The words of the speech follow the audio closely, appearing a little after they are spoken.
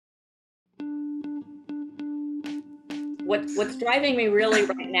what's driving me really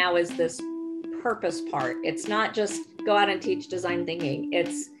right now is this purpose part. It's not just go out and teach design thinking.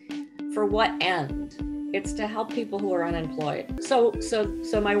 It's for what end? It's to help people who are unemployed. So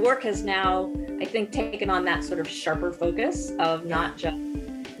my work has now, I think, taken on that sort of sharper focus of not just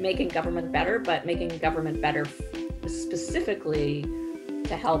making government better, but making government better specifically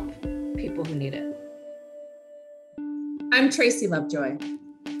to help people who need it. I'm Tracy Lovejoy.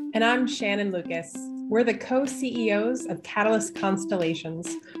 And I'm Shannon Lucas. We're the co-CEOs of Catalyst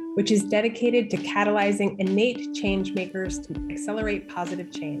Constellations, which is dedicated to catalyzing innate change makers to accelerate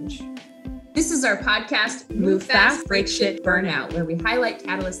positive change. This is our podcast, Move Fast, Break Shit, Burn Out, where we highlight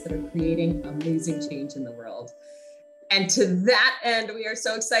catalysts that are creating amazing change in the world. And to that end, we are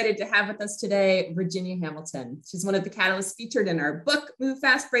so excited to have with us today, Virginia Hamilton. She's one of the catalysts featured in our book, Move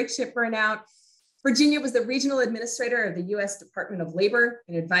Fast, Break Shit, Burn Out. Virginia was the regional administrator of the U.S. Department of Labor,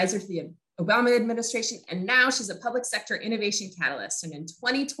 an advisor to the Obama administration, and now she's a public sector innovation catalyst. And in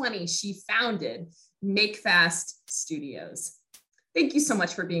 2020, she founded Make Fast Studios. Thank you so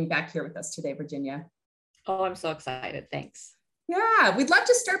much for being back here with us today, Virginia. Oh, I'm so excited. Thanks. Yeah, we'd love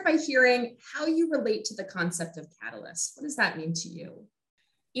to start by hearing how you relate to the concept of catalyst. What does that mean to you?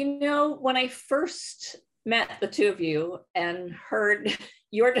 You know, when I first met the two of you and heard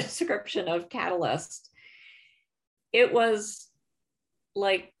your description of catalyst, it was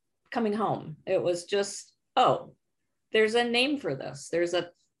like coming home. It was just, oh, there's a name for this.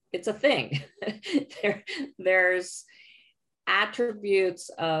 It's a thing. There's attributes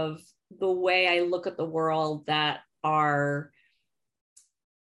of the way I look at the world that are,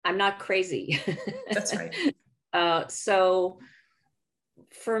 I'm not crazy. That's right. So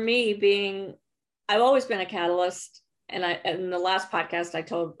for me, I've always been a catalyst. And in the last podcast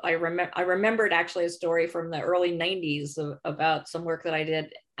I remembered actually a story from the early 90s about some work that I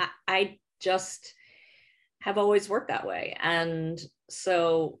did. I just have always worked that way. And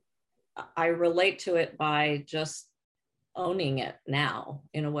so I relate to it by just owning it now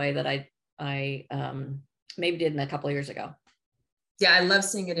in a way that I maybe didn't a couple of years ago. Yeah, I love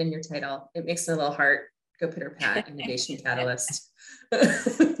seeing it in your title. It makes a little heart go pitter pat, Innovation Catalyst.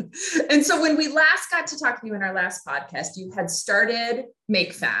 And so when we last got to talk to you in our last podcast, you had started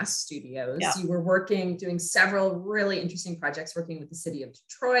Make Fast Studios. Yeah. You were doing several really interesting projects, working with the city of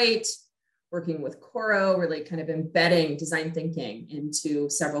Detroit, working with Coro, really kind of embedding design thinking into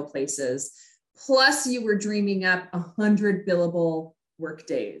several places. Plus you were dreaming up 100 billable work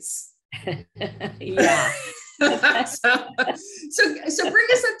days. Yeah. so bring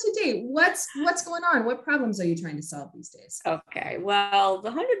us up to date. What's going on? What problems are you trying to solve these days? Okay. Well, the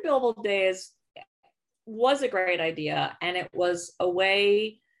 100 billable days was a great idea, and it was a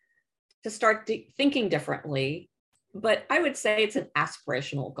way to start thinking differently. But I would say it's an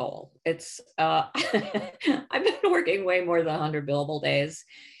aspirational goal. It's I've been working way more than 100 billable days,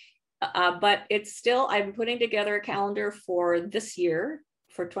 but it's still, I'm putting together a calendar for this year,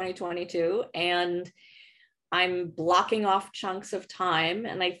 for 2022, and I'm blocking off chunks of time,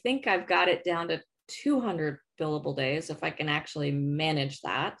 and I think I've got it down to 200 billable days if I can actually manage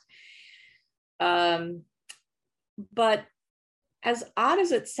that. But as odd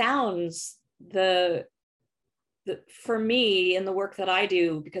as it sounds, for me in the work that I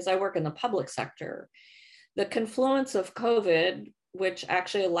do, because I work in the public sector, the confluence of COVID, which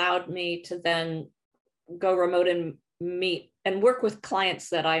actually allowed me to then go remote and meet and work with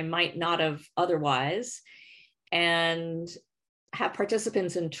clients that I might not have otherwise, and have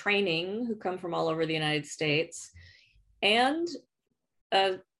participants in training who come from all over the United States, and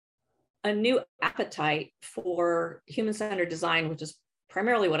a new appetite for human-centered design, which is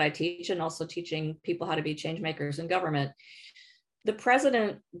primarily what I teach, and also teaching people how to be change makers in government. The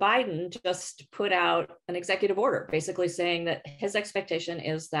President Biden just put out an executive order basically saying that his expectation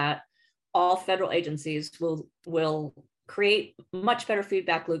is that all federal agencies will create much better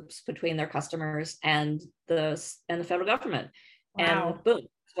feedback loops between their customers and the federal government. Wow. And boom,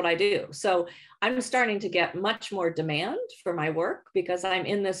 that's what I do. So I'm starting to get much more demand for my work because I'm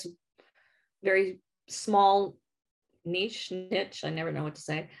in this very small niche, I never know what to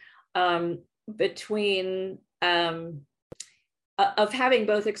say, between of having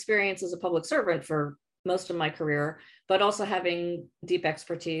both experience as a public servant for most of my career, but also having deep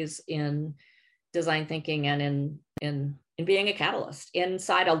expertise in design thinking and in being a catalyst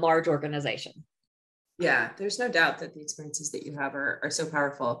inside a large organization. Yeah, there's no doubt that the experiences that you have are so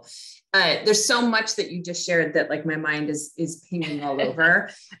powerful. There's so much that you just shared that like my mind is pinging all over.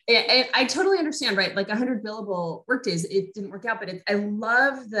 And I totally understand, right? Like 100 billable workdays, it didn't work out, but I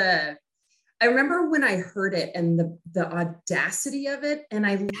love I remember when I heard it and the audacity of it, and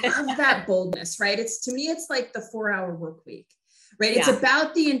I love that boldness, right? To me, it's like the 4-hour work week, right? It's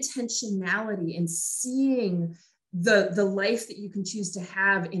about the intentionality and seeing the life that you can choose to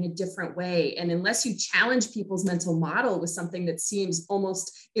have in a different way. And unless you challenge people's mental model with something that seems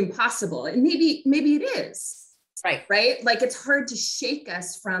almost impossible, and maybe it is, right? Like it's hard to shake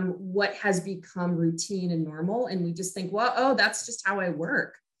us from what has become routine and normal. And we just think, well, oh, that's just how I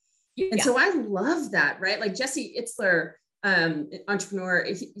work. And so I love that, right? Like Jesse Itzler, entrepreneur,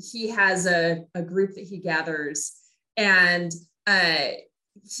 he has a group that he gathers, and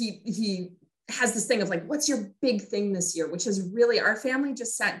he has this thing of like, what's your big thing this year? Which is really, our family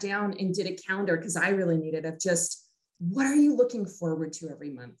just sat down and did a calendar, because I really needed, of just, what are you looking forward to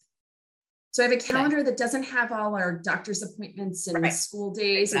every month? So I have a calendar that doesn't have all our doctor's appointments and school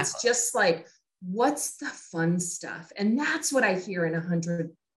days. Exactly. It's just like, what's the fun stuff? And that's what I hear in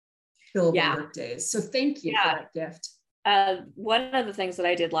 100 billable work days. So thank you for that gift. One of the things that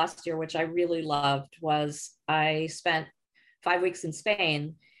I did last year, which I really loved, was I spent 5 weeks in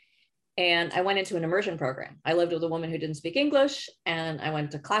Spain, and I went into an immersion program. I lived with a woman who didn't speak English, and I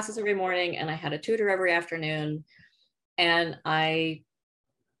went to classes every morning, and I had a tutor every afternoon. And I,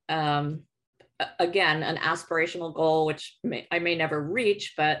 again, an aspirational goal, which I may never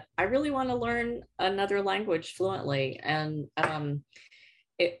reach, but I really want to learn another language fluently. And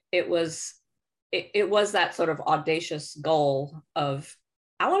it was that sort of audacious goal of,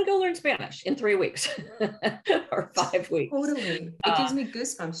 I want to go learn Spanish in 3 weeks or 5 weeks. Totally. It gives me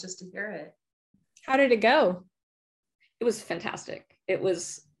goosebumps just to hear it. How did it go? It was fantastic. It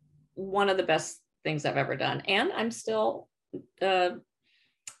was one of the best things I've ever done. And I'm still got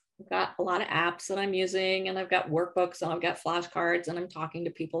a lot of apps that I'm using, and I've got workbooks, and I've got flashcards, and I'm talking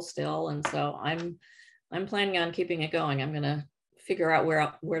to people still. And so I'm planning on keeping it going. I'm going to figure out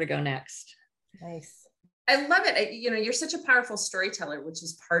where to go next. Nice. I love it. You're such a powerful storyteller, which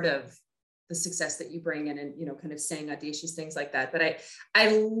is part of the success that you bring in, and, kind of saying audacious things like that. But I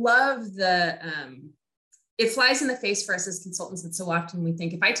love it flies in the face for us as consultants that so often we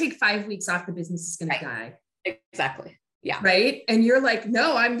think, if I take 5 weeks off, the business is going to die. Exactly. Yeah. Right. And you're like,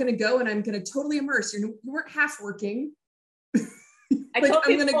 no, I'm going to go and I'm going to totally immerse. You weren't half working. I told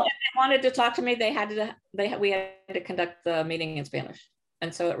people if they wanted to talk to me, we had to conduct the meeting in Spanish.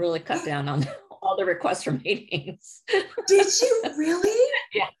 And so it really cut down on all the requests for meetings. Did you really?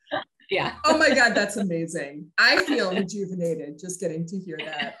 Yeah. Oh my God, that's amazing. I feel rejuvenated just getting to hear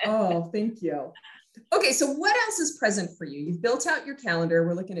that. Oh, thank you. Okay, so what else is present for you? You've built out your calendar.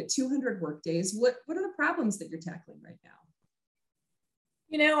 We're looking at 200 work days. What are the problems that you're tackling right now?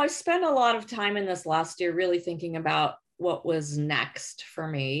 I spent a lot of time in this last year really thinking about what was next for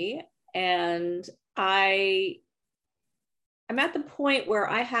me. And I'm at the point where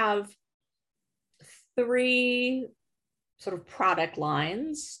I have 3 sort of product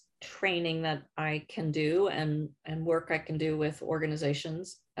lines, training that I can do and work I can do with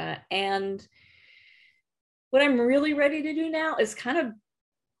organizations. And what I'm really ready to do now is kind of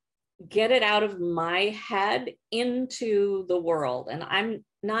get it out of my head into the world. And I'm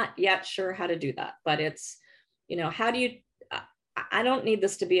not yet sure how to do that, but it's, how do you, I don't need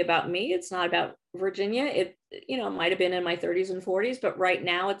this to be about me. It's not about Virginia. It might've been in my 30s and 40s, but right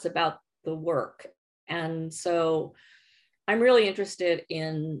now it's about the work. And so I'm really interested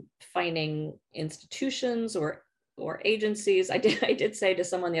in finding institutions or agencies. I did say to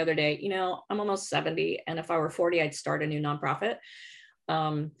someone the other day, I'm almost 70, and if I were 40, I'd start a new nonprofit.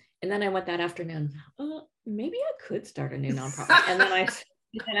 And then I went that afternoon, maybe I could start a new nonprofit. And then I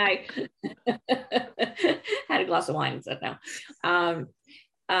had a glass of wine and said no.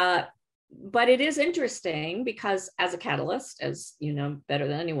 But it is interesting because as a catalyst, as you know better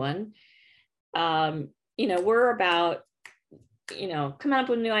than anyone, we're about coming up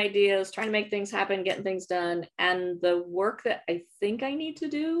with new ideas, trying to make things happen, getting things done. And the work that I think I need to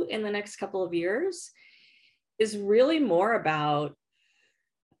do in the next couple of years is really more about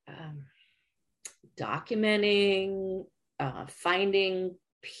documenting, finding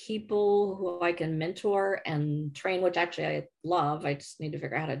people who I can mentor and train, which actually I love. I just need to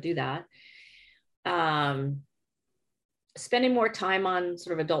figure out how to do that. Spending more time on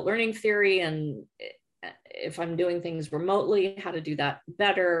sort of adult learning theory, and if I'm doing things remotely, how to do that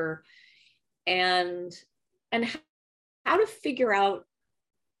better, and how to figure out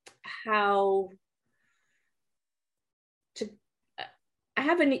how to. I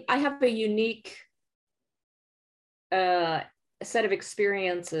have a unique set of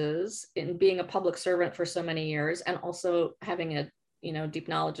experiences in being a public servant for so many years, and also having a deep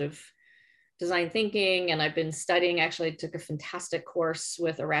knowledge of design thinking, and I've been studying, actually I took a fantastic course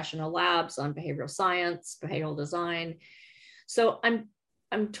with Irrational Labs on behavioral science, behavioral design. So I'm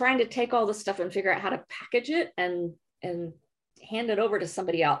trying to take all this stuff and figure out how to package it and hand it over to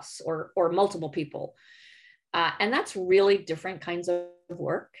somebody else or multiple people. And that's really different kinds of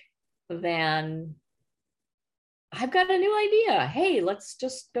work than I've got a new idea. Hey, let's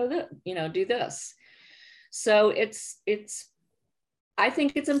just go do this. So it's I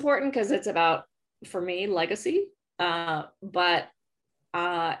think it's important because it's about, for me, legacy, but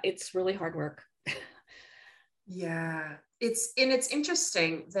it's really hard work. Yeah, it's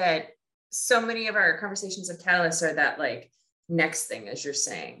interesting that so many of our conversations of Catalyst are that like next thing, as you're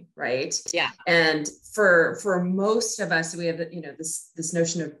saying, right? Yeah. And for most of us, we have, this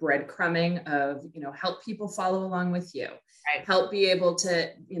notion of breadcrumbing of, help people follow along with you. Right. Help be able to,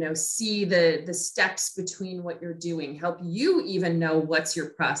 see the steps between what you're doing, help you even know what's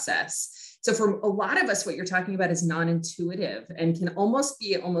your process. So for a lot of us, what you're talking about is non-intuitive and can almost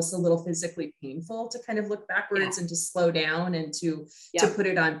be a little physically painful to kind of look backwards and to slow down and to put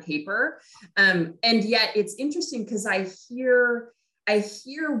it on paper. And yet it's interesting because I hear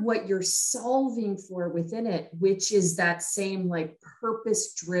what you're solving for within it, which is that same like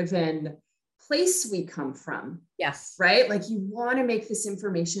purpose-driven place we come from. Yes. Right? Like you want to make this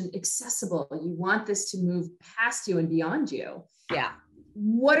information accessible. You want this to move past you and beyond you. Yeah.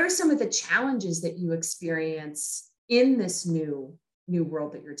 What are some of the challenges that you experience in this new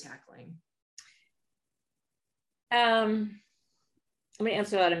world that you're tackling? Let me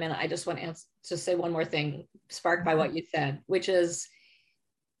answer that in a minute. I just want to say one more thing sparked by what you said, which is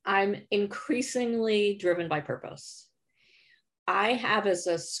I'm increasingly driven by purpose. I have as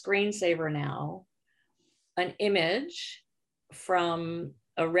a screensaver now an image from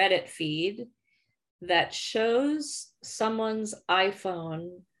a Reddit feed that shows someone's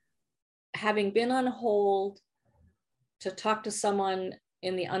iPhone having been on hold to talk to someone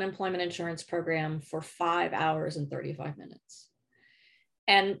in the unemployment insurance program for 5 hours and 35 minutes.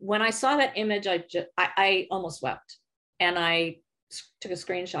 And when I saw that image, I almost wept, and I took a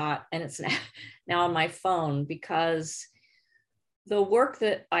screenshot, and it's now on my phone, because the work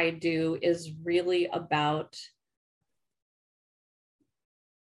that I do is really about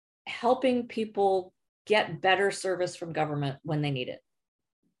helping people get better service from government when they need it.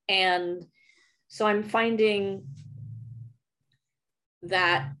 And so I'm finding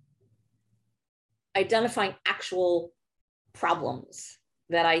that identifying actual problems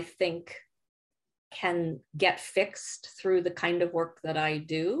that I think can get fixed through the kind of work that I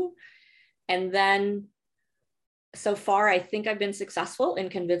do. And then so far, I think I've been successful in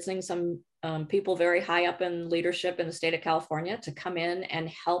convincing some people very high up in leadership in the state of California to come in and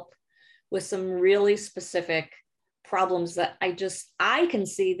help with some really specific problems that I can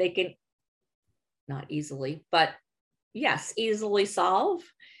see they can, not easily, but yes, easily solve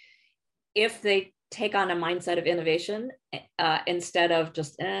if they take on a mindset of innovation instead of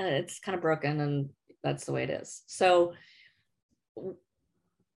just, it's kind of broken and that's the way it is. So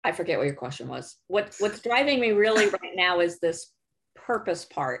I forget what your question was. What's driving me really right now is this purpose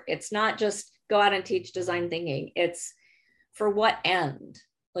part. It's not just go out and teach design thinking. It's for what end?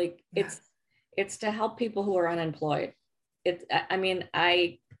 Like it's to help people who are unemployed.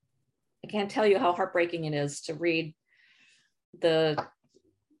 I can't tell you how heartbreaking it is to read the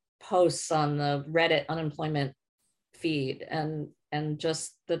posts on the Reddit unemployment feed and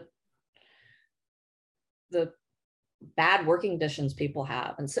just the bad working conditions people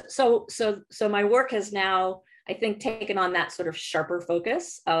have. And so my work has now, I think, taken on that sort of sharper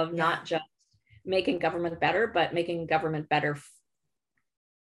focus of not just making government better, but making government better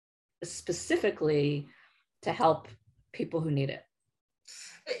specifically to help people who need it.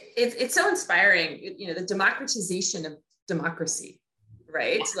 It's so inspiring, the democratization of democracy,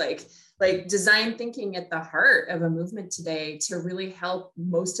 right? Like design thinking at the heart of a movement today to really help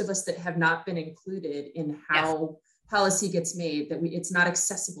most of us that have not been included in how policy gets made, that it's not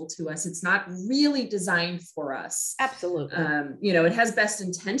accessible to us. It's not really designed for us. Absolutely. It has best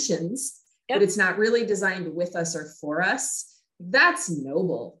intentions, but it's not really designed with us or for us. That's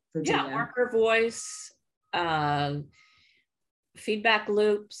noble, Virginia. Yeah, marker voice, feedback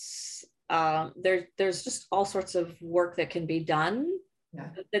loops. There's just all sorts of work that can be done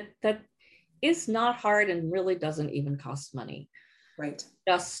that is not hard and really doesn't even cost money. Right.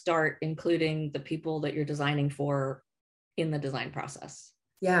 Just start including the people that you're designing for in the design process.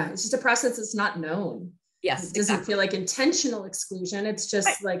 Yeah, it's just a process that's not known. Yes, it doesn't feel like intentional exclusion. It's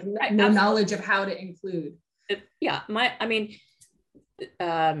just no knowledge of how to include.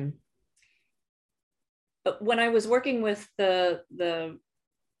 When I was working with the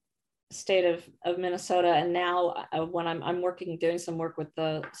state of Minnesota, and now when I'm doing some work with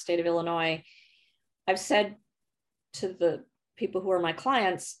the state of Illinois, I've said to the people who are my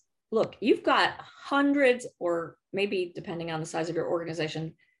clients, look, you've got hundreds, or maybe depending on the size of your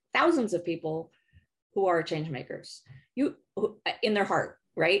organization, thousands of people who are change makers. In their heart,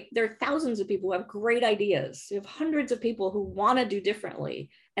 right? There are thousands of people who have great ideas. You have hundreds of people who want to do differently,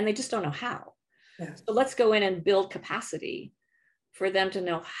 and they just don't know how. Yeah. So let's go in and build capacity for them to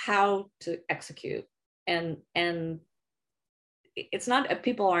know how to execute. And it's not,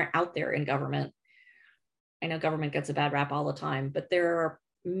 people aren't out there in government. I know government gets a bad rap all the time, but there are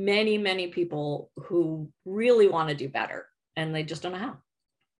many, many people who really want to do better, and they just don't know how.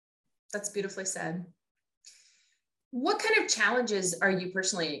 That's beautifully said. What kind of challenges are you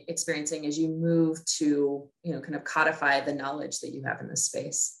personally experiencing as you move to, kind of codify the knowledge that you have in this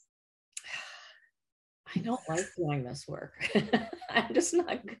space? I don't like doing this work. I'm just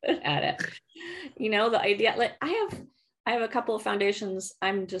not good at it. The idea, like I have a couple of foundations.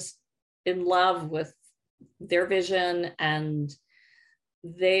 I'm just in love with their vision, and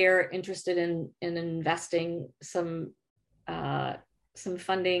they're interested in investing some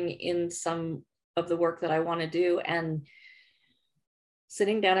funding in some of the work that I want to do, and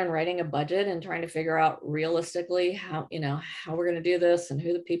sitting down and writing a budget and trying to figure out realistically how we're going to do this, and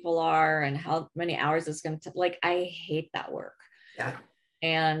who the people are, and how many hours it's going to take. Like, I hate that work. Yeah.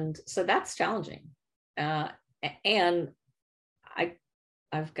 And so that's challenging. And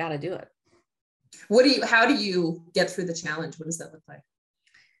I've got to do it. How do you get through the challenge? What does that look like?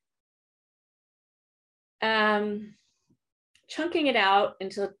 Chunking it out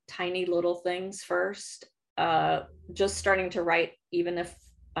into tiny little things first, just starting to write, even if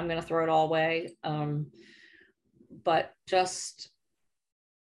I'm going to throw it all away. But just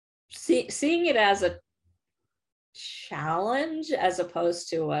seeing it as a challenge as opposed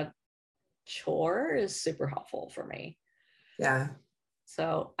to a chore is super helpful for me. Yeah.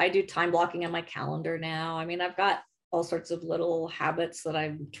 So I do time blocking on my calendar now. I mean, I've got all sorts of little habits that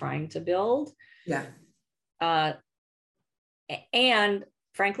I'm trying to build. Yeah. And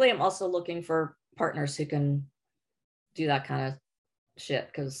frankly, I'm also looking for partners who can do that kind of shit,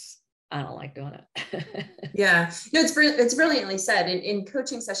 because I don't like doing it. Yeah, no, it's brilliantly said. In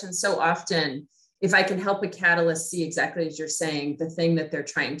coaching sessions, so often, if I can help a catalyst see exactly as you're saying, the thing that they're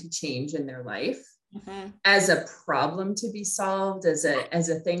trying to change in their life, mm-hmm. as a problem to be solved, as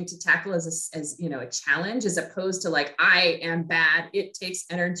a thing to tackle, as a challenge, as opposed to like, I am bad, it takes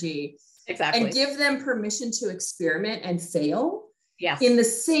energy. Exactly. And give them permission to experiment and fail. Yes. In the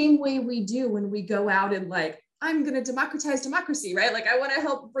same way we do when we go out and like, I'm going to democratize democracy, right? Like, I want to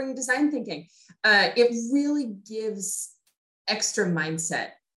help bring design thinking. It really gives extra mindset,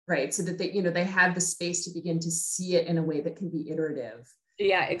 right? So that they have the space to begin to see it in a way that can be iterative.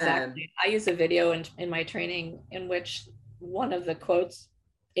 Yeah, exactly. I use a video in my training in which one of the quotes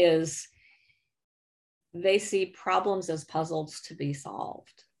is, they see problems as puzzles to be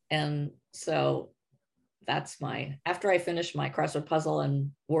solved. And so that's after I finish my crossword puzzle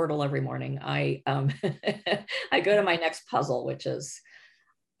and Wordle every morning, I I go to my next puzzle, which is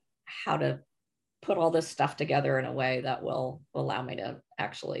how to put all this stuff together in a way that will allow me to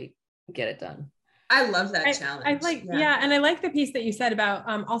actually get it done. I love that challenge. I like, yeah. And I like the piece that you said about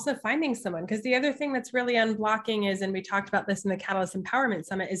also finding someone, because the other thing that's really unblocking is, and we talked about this in the Catalyst Empowerment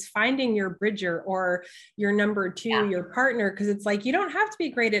Summit, is finding your bridger or your number two, your partner, because it's like, you don't have to be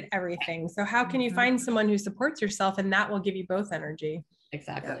great at everything. So how can you find someone who supports yourself, and that will give you both energy?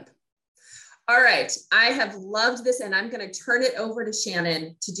 Exactly. Yep. All right. I have loved this, and I'm going to turn it over to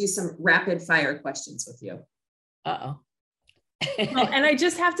Shannon to do some rapid fire questions with you. Uh-oh. Well, and I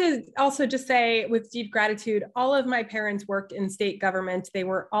just have to also just say, with deep gratitude, all of my parents worked in state government. They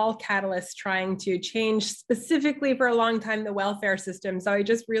were all catalysts trying to change specifically for a long time the welfare system. So I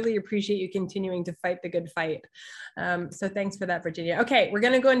just really appreciate you continuing to fight the good fight. So thanks for that, Virginia. Okay, we're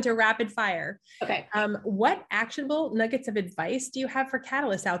going to go into rapid fire. Okay. What actionable nuggets of advice do you have for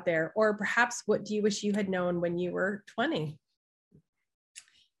catalysts out there? Or perhaps what do you wish you had known when you were 20?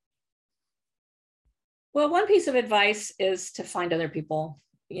 Well, one piece of advice is to find other people,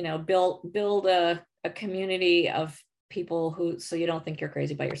 build a community of people so you don't think you're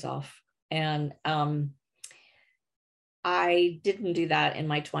crazy by yourself. And I didn't do that in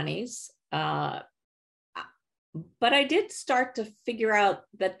my 20s, but I did start to figure out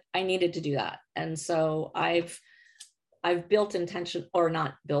that I needed to do that. And so I've built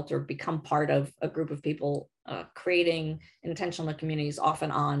become part of a group of people creating intentional communities off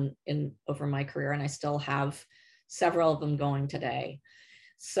and on over my career. And I still have several of them going today.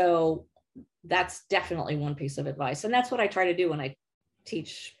 So that's definitely one piece of advice. And that's what I try to do when I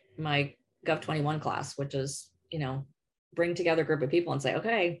teach my Gov 21 class, which is, bring together a group of people and say,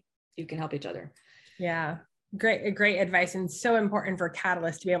 okay, you can help each other. Yeah. Great advice, and so important for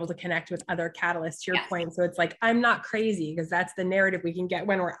catalysts to be able to connect with other catalysts, to your Yes. point. So it's like, I'm not crazy, because that's the narrative we can get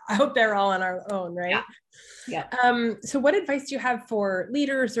when we're out there all on our own, right? Yeah. So what advice do you have for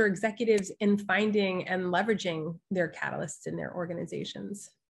leaders or executives in finding and leveraging their catalysts in their organizations?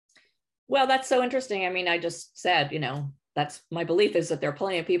 Well, that's so interesting. I mean, I just said, that's my belief, is that there are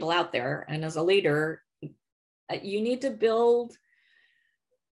plenty of people out there. And as a leader, you need to build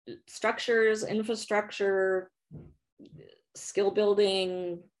structures, infrastructure, skill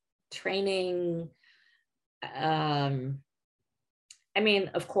building, training. I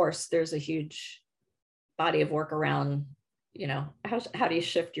mean, of course, there's a huge body of work around, how do you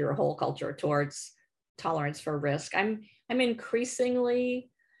shift your whole culture towards tolerance for risk? I'm increasingly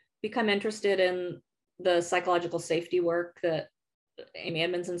become interested in the psychological safety work that Amy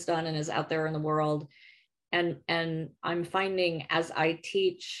Edmondson's done and is out there in the world. And I'm finding, as I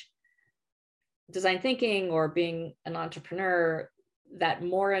teach design thinking or being an entrepreneur, that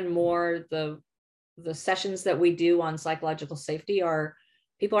more and more the sessions that we do on psychological safety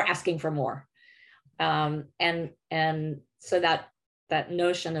people are asking for more. And so that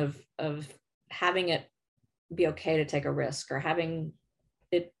notion of having it be okay to take a risk, or having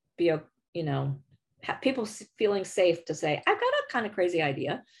it be, people feeling safe to say, I've got a kind of crazy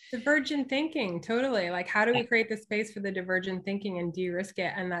idea. Divergent thinking, totally. Like, how do we create the space for the divergent thinking and de-risk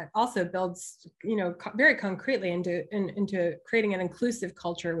it? And that also builds, very concretely into creating an inclusive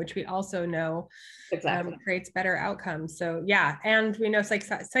culture, which we also know exactly creates better outcomes. So yeah, and we know psych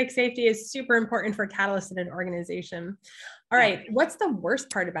safety is super important for catalysts in an organization. All right, what's the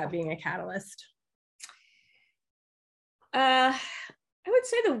worst part about being a catalyst? I would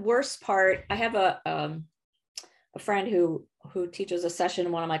say the worst part, I have a friend who teaches a session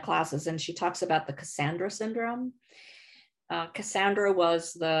in one of my classes, and she talks about the Cassandra syndrome. Cassandra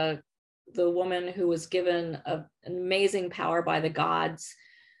was the woman who was given an amazing power by the gods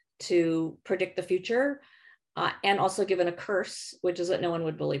to predict the future, and also given a curse, which is that no one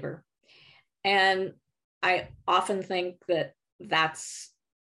would believe her. And I often think that that's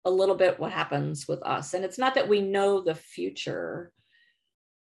a little bit what happens with us. And it's not that we know the future,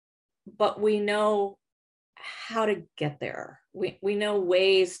 but we know how to get there. We know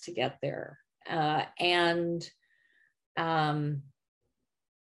ways to get there. And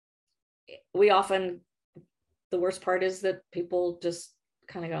we often, the worst part is that people just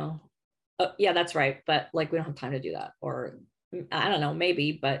kind of go, oh, yeah, that's right. But like, we don't have time to do that. Or I don't know,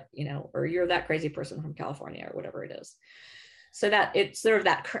 maybe, but, or you're that crazy person from California or whatever it is. So that it's sort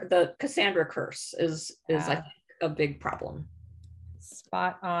of the Cassandra curse is I think a big problem.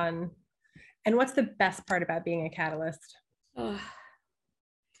 Spot on. And what's the best part about being a catalyst?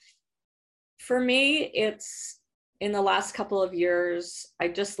 For me, it's in the last couple of years, I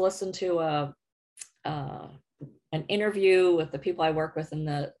just listened to an interview with the people I work with in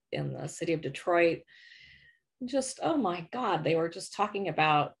the city of Detroit. Just, oh my God, they were just talking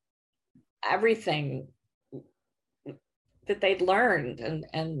about everything that they'd learned,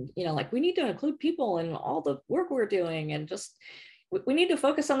 and like, we need to include people in all the work we're doing, and just we need to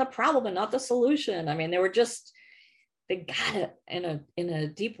focus on the problem and not the solution. I mean, they got it in a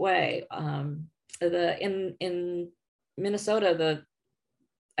deep way. In Minnesota,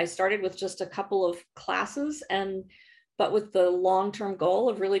 I started with just a couple of classes, but with the long-term goal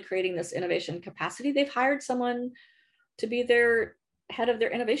of really creating this innovation capacity, they've hired someone to be their head of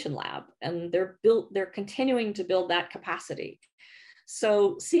their innovation lab, and they're continuing to build that capacity.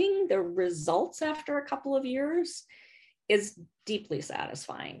 So seeing the results after a couple of years is deeply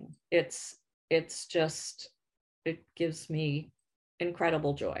satisfying. It gives me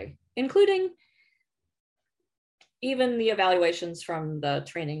incredible joy, including even the evaluations from the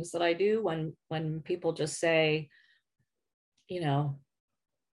trainings that I do, when people just say,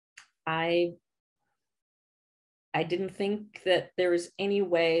 I didn't think that there was any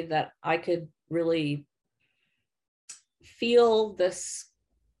way that I could really feel this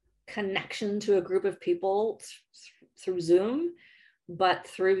connection to a group of people through Zoom, but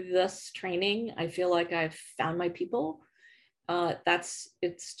through this training, I feel like I've found my people.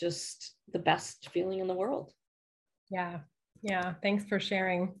 It's just the best feeling in the world. Yeah. Thanks for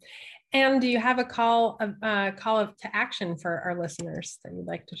sharing. And do you have a call to action for our listeners that you'd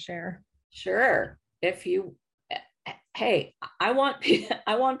like to share? Sure. Hey, I want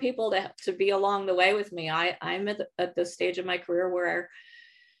people to be along the way with me. I'm at the stage of my career where,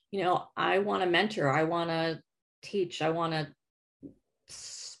 I want to mentor, I want to teach, I want to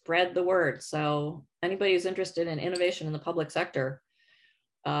spread the word. So anybody who's interested in innovation in the public sector,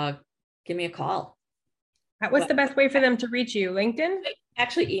 give me a call. What's the best way for them to reach you? LinkedIn?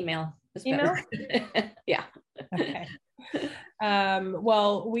 Actually, email is better. Yeah. Okay.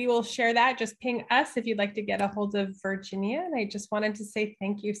 Well, we will share that. Just ping us if you'd like to get a hold of Virginia. And I just wanted to say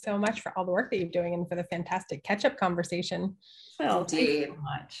thank you so much for all the work that you're doing and for the fantastic catch-up conversation. Well, thank you so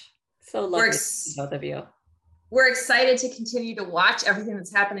much. So lovely to see both of you. We're excited to continue to watch everything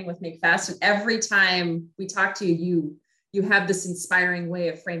that's happening with Make Fast. And every time we talk to you, you have this inspiring way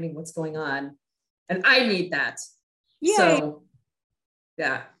of framing what's going on. And I need that. Yay. So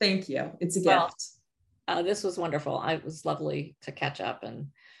yeah, thank you. It's a gift. This was wonderful. It was lovely to catch up, and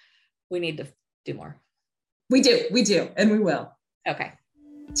we need to do more. We do, and we will. Okay.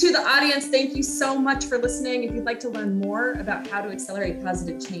 To the audience, thank you so much for listening. If you'd like to learn more about how to accelerate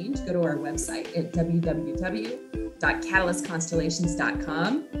positive change, go to our website at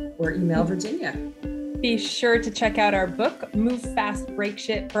www.catalystconstellations.com or email Virginia. Be sure to check out our book, Move Fast, Break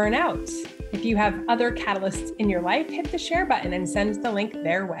Shit, Burn Out. If you have other catalysts in your life, hit the share button and send the link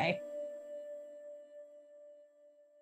their way.